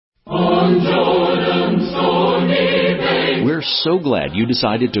We're so glad you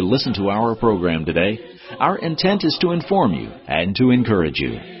decided to listen to our program today. Our intent is to inform you and to encourage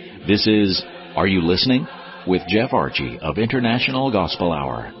you. This is Are You Listening? With Jeff Archie of International Gospel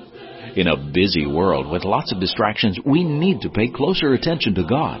Hour. In a busy world with lots of distractions, we need to pay closer attention to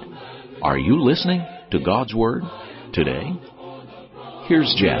God. Are you listening to God's Word today?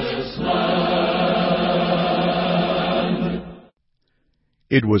 Here's Jeff.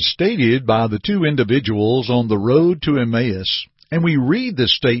 It was stated by the two individuals on the road to Emmaus, and we read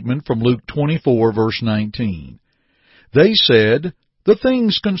this statement from Luke 24, verse 19. They said, "The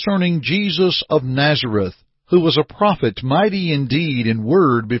things concerning Jesus of Nazareth, who was a prophet, mighty in deed and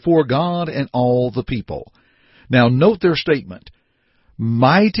word before God and all the people." Now note their statement,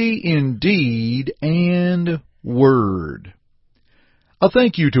 mighty in deed and word. A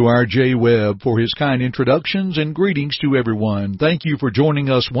thank you to R.J. Webb for his kind introductions and greetings to everyone. Thank you for joining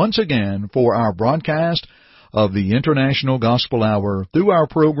us once again for our broadcast of the International Gospel Hour through our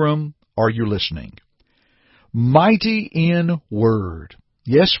program, Are You Listening? Mighty in word.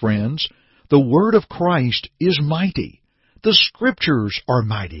 Yes, friends, the word of Christ is mighty. The Scriptures are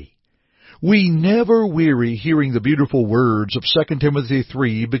mighty. We never weary hearing the beautiful words of 2 Timothy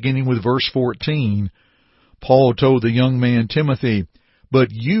 3, beginning with verse 14. Paul told the young man Timothy,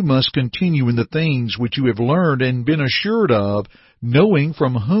 "But you must continue in the things which you have learned and been assured of, knowing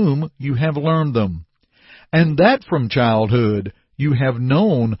from whom you have learned them. And that from childhood you have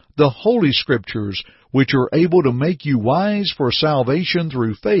known the Holy Scriptures, which are able to make you wise for salvation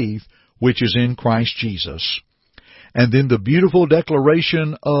through faith, which is in Christ Jesus." And then the beautiful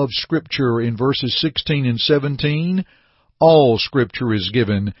declaration of Scripture in verses 16 and 17, "All Scripture is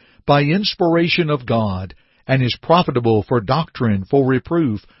given by inspiration of God, and is profitable for doctrine, for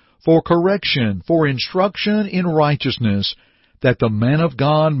reproof, for correction, for instruction in righteousness, that the man of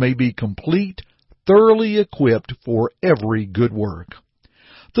God may be complete, thoroughly equipped for every good work."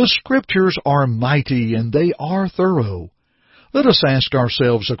 The Scriptures are mighty and they are thorough. Let us ask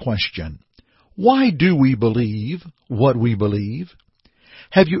ourselves a question. Why do we believe what we believe?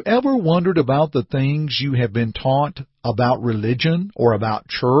 Have you ever wondered about the things you have been taught about religion or about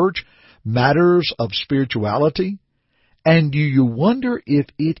church, matters of spirituality? And do you wonder if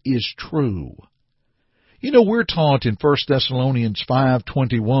it is true? You know, we're taught in 1 Thessalonians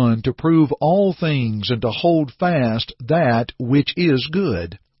 5:21 to prove all things and to hold fast that which is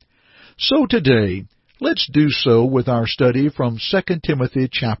good. So today, let's do so with our study from 2 Timothy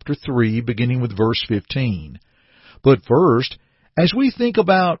chapter 3, beginning with verse 15. But first, as we think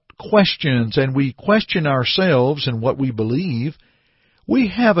about questions and we question ourselves and what we believe, we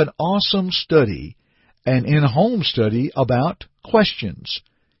have an awesome study, an in-home study about questions.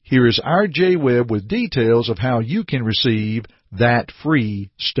 Here is R.J. Webb with details of how you can receive that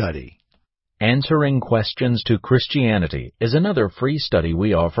free study. Answering Questions to Christianity is another free study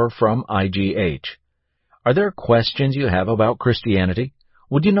we offer from IGH. Are there questions you have about Christianity?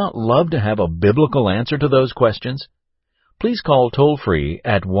 Would you not love to have a biblical answer to those questions? Please call toll-free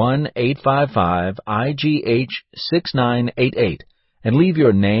at 1-855-IGH-6988 and leave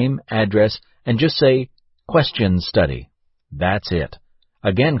your name, address, and just say, Question Study. That's it.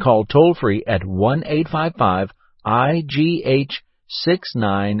 Again, call toll-free at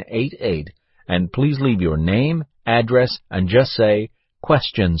 1-855-IGH-6988, and please leave your name, address, and just say,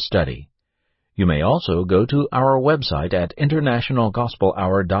 Question Study. You may also go to our website at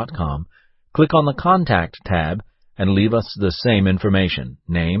internationalgospelhour.com, click on the Contact tab, and leave us the same information,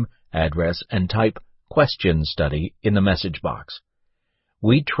 name, address, and type Question Study in the message box.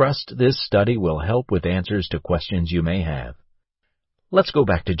 We trust this study will help with answers to questions you may have. Let's go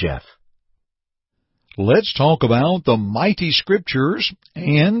back to Jeff. Let's talk about the mighty Scriptures,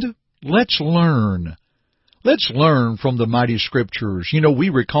 and let's learn. Let's learn from the mighty Scriptures. You know, we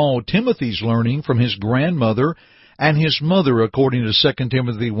recall Timothy's learning from his grandmother and his mother, according to 2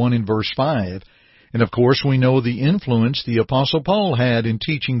 Timothy 1 and verse 5. And, of course, we know the influence the Apostle Paul had in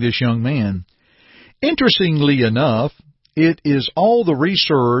teaching this young man. Interestingly enough, it is all the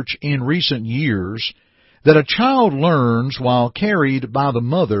research in recent years that a child learns while carried by the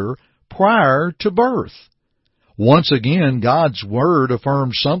mother prior to birth. Once again, God's Word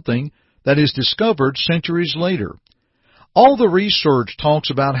affirms something that is discovered centuries later. All the research talks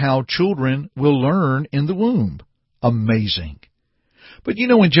about how children will learn in the womb. Amazing. But you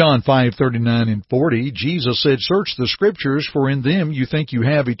know, in John 5:39 and 40, Jesus said, "Search the Scriptures, for in them you think you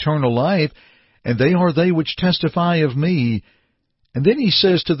have eternal life, and they are they which testify of me." And then he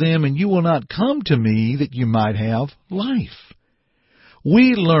says to them, "And you will not come to me that you might have life."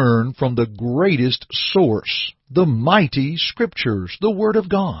 We learn from the greatest source, the mighty Scriptures, the Word of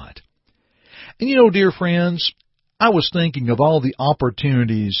God. And you know, dear friends, I was thinking of all the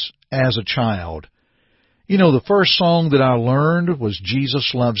opportunities as a child. You know, the first song that I learned was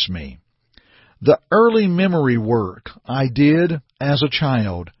Jesus Loves Me. The early memory work I did as a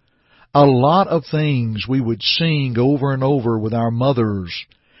child. A lot of things we would sing over and over with our mothers,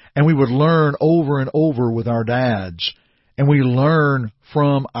 and we would learn over and over with our dads, and we learn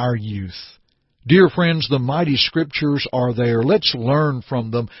from our youth. Dear friends, the mighty Scriptures are there. Let's learn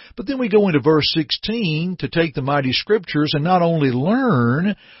from them. But then we go into verse 16 to take the mighty Scriptures and not only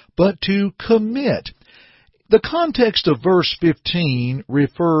learn, but to commit. The context of verse 15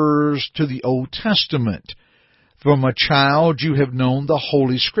 refers to the Old Testament. From a child you have known the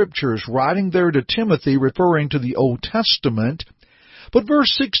Holy Scriptures, writing there to Timothy, referring to the Old Testament. But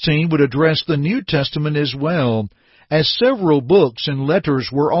verse 16 would address the New Testament as well, as several books and letters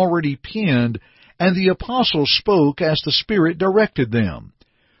were already penned, and the apostles spoke as the Spirit directed them.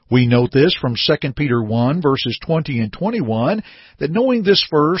 We note this from 2 Peter 1, verses 20 and 21, that knowing this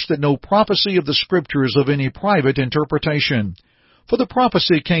first, that no prophecy of the Scripture is of any private interpretation. For the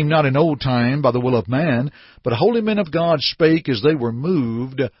prophecy came not in old time by the will of man, but holy men of God spake as they were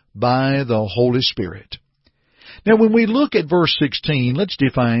moved by the Holy Spirit. Now when we look at verse 16, let's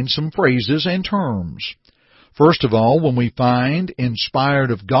define some phrases and terms. First of all, when we find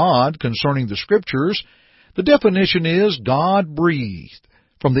inspired of God concerning the Scriptures, the definition is God breathed.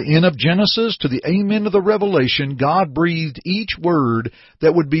 From the end of Genesis to the amen of the Revelation, God breathed each word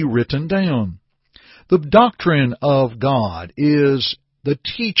that would be written down. The doctrine of God is the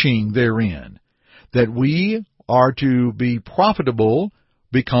teaching therein, that we are to be profitable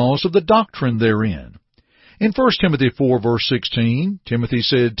because of the doctrine therein. In 1 Timothy 4, verse 16, Timothy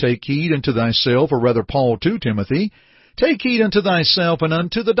said, Take heed unto thyself, or rather Paul to Timothy, Take heed unto thyself and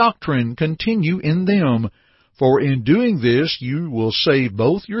unto the doctrine, continue in them. For in doing this you will save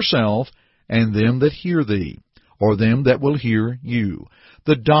both yourself and them that hear thee, or them that will hear you.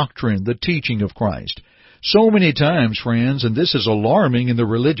 The doctrine, the teaching of Christ. So many times, friends, and this is alarming in the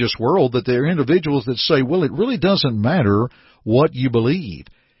religious world, that there are individuals that say, well, it really doesn't matter what you believe.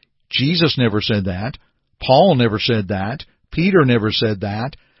 Jesus never said that. Paul never said that. Peter never said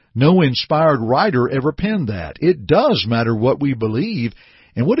that. No inspired writer ever penned that. It does matter what we believe.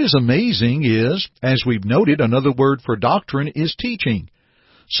 And what is amazing is, as we've noted, another word for doctrine is teaching.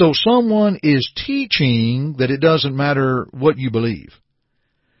 So someone is teaching that it doesn't matter what you believe.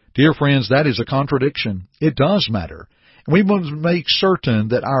 Dear friends, that is a contradiction. It does matter. And we must make certain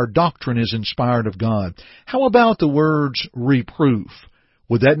that our doctrine is inspired of God. How about the words reproof?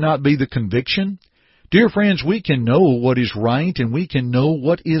 Would that not be the conviction? Dear friends, we can know what is right and we can know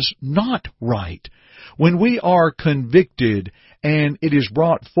what is not right. When we are convicted and it is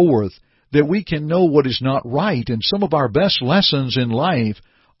brought forth that we can know what is not right, and some of our best lessons in life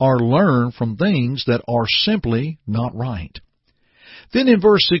are learned from things that are simply not right. Then in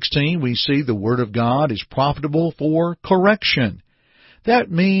verse 16 we see the Word of God is profitable for correction. That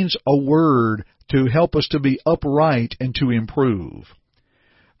means a word to help us to be upright and to improve.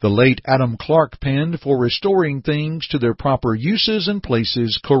 The late Adam Clarke penned, for restoring things to their proper uses and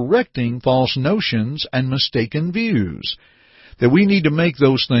places, correcting false notions and mistaken views. That we need to make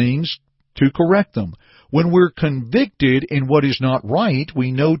those things to correct them. When we're convicted in what is not right,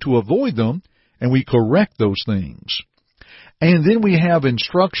 we know to avoid them, and we correct those things. And then we have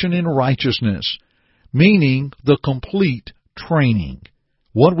instruction in righteousness, meaning the complete training,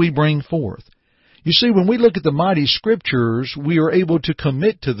 what we bring forth. You see, when we look at the mighty Scriptures, we are able to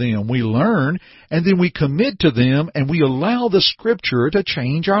commit to them. We learn, and then we commit to them, and we allow the Scripture to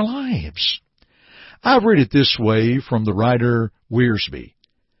change our lives. I've read it this way from the writer Wiersbe.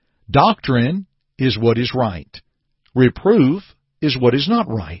 Doctrine is what is right. Reproof is what is not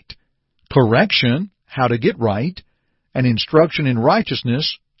right. Correction, how to get right. And instruction in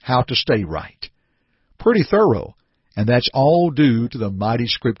righteousness, how to stay right. Pretty thorough. And that's all due to the mighty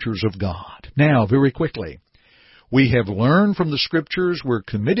Scriptures of God. Now, very quickly, we have learned from the Scriptures, we're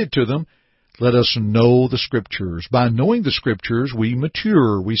committed to them. Let us know the Scriptures. By knowing the Scriptures, we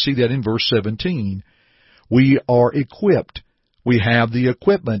mature. We see that in verse 17. We are equipped. We have the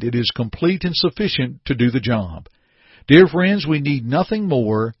equipment. It is complete and sufficient to do the job. Dear friends, we need nothing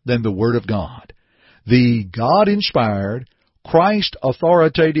more than the Word of God. The God-inspired,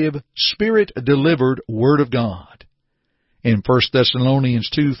 Christ-authoritative, Spirit-delivered Word of God. In 1 Thessalonians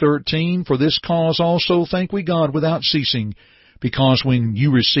 2:13, for this cause also thank we God without ceasing, because when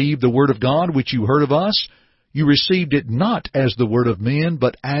you received the Word of God which you heard of us, you received it not as the word of men,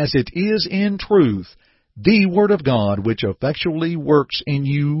 but as it is in truth, the Word of God which effectually works in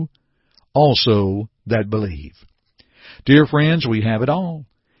you also that believe. Dear friends, we have it all.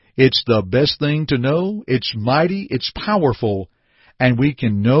 It's the best thing to know. It's mighty. It's powerful. And we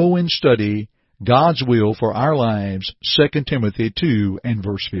can know and study God's will for our lives, 2 Timothy 2 and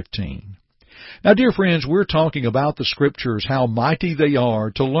verse 15. Now, dear friends, we're talking about the Scriptures, how mighty they are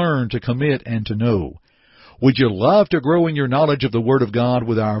to learn, to commit, and to know. Would you love to grow in your knowledge of the Word of God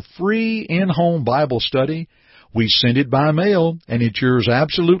with our free in-home Bible study? We send it by mail, and it's yours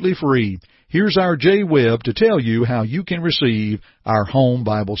absolutely free. Here's our Jay Webb to tell you how you can receive our home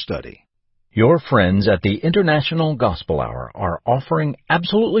Bible study. Your friends at the International Gospel Hour are offering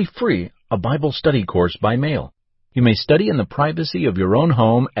absolutely free a Bible study course by mail. You may study in the privacy of your own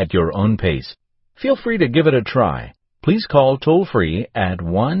home at your own pace. Feel free to give it a try. Please call toll-free at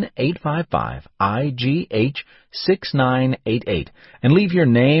 1-855-IGH-6988 and leave your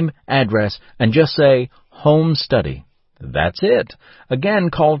name, address, and just say, Home Study. That's it. Again,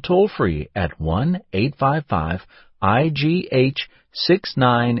 call toll-free at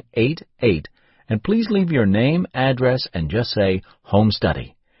 1-855-IGH-6988 and please leave your name, address, and just say, Home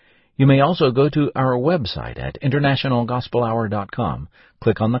Study. You may also go to our website at internationalgospelhour.com,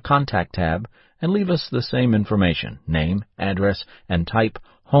 click on the Contact tab, and leave us the same information, name, address, and type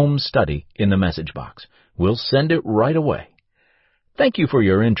Home Study in the message box. We'll send it right away. Thank you for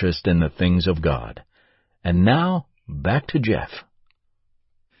your interest in the things of God. And now, back to Jeff.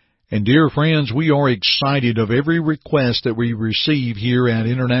 And dear friends, we are excited of every request that we receive here at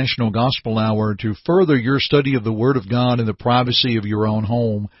International Gospel Hour to further your study of the Word of God in the privacy of your own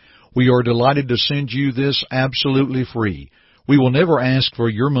home. We are delighted to send you this absolutely free. We will never ask for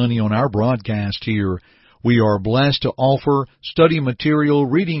your money on our broadcast here. We are blessed to offer study material,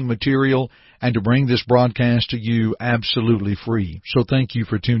 reading material, and to bring this broadcast to you absolutely free. So thank you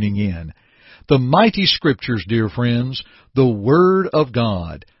for tuning in. The mighty Scriptures, dear friends, the Word of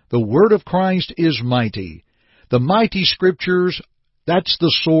God, the Word of Christ is mighty. The mighty Scriptures, that's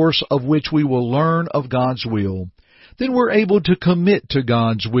the source of which we will learn of God's will. Then we're able to commit to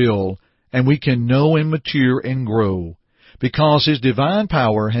God's will, and we can know and mature and grow, because His divine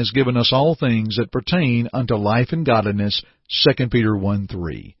power has given us all things that pertain unto life and godliness, 2 Peter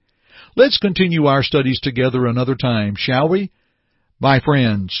 1:3. Let's continue our studies together another time, shall we? My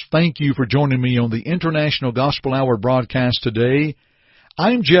friends, thank you for joining me on the International Gospel Hour broadcast today.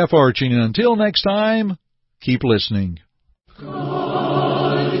 I'm Jeff Archie, and until next time, keep listening.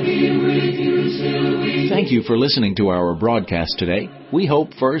 Thank you for listening to our broadcast today. We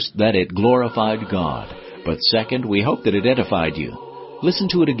hope first that it glorified God, but second, we hope that it edified you. Listen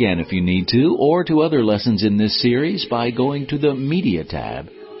to it again if you need to, or to other lessons in this series by going to the Media tab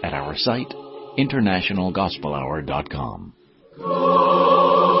at our site, internationalgospelhour.com.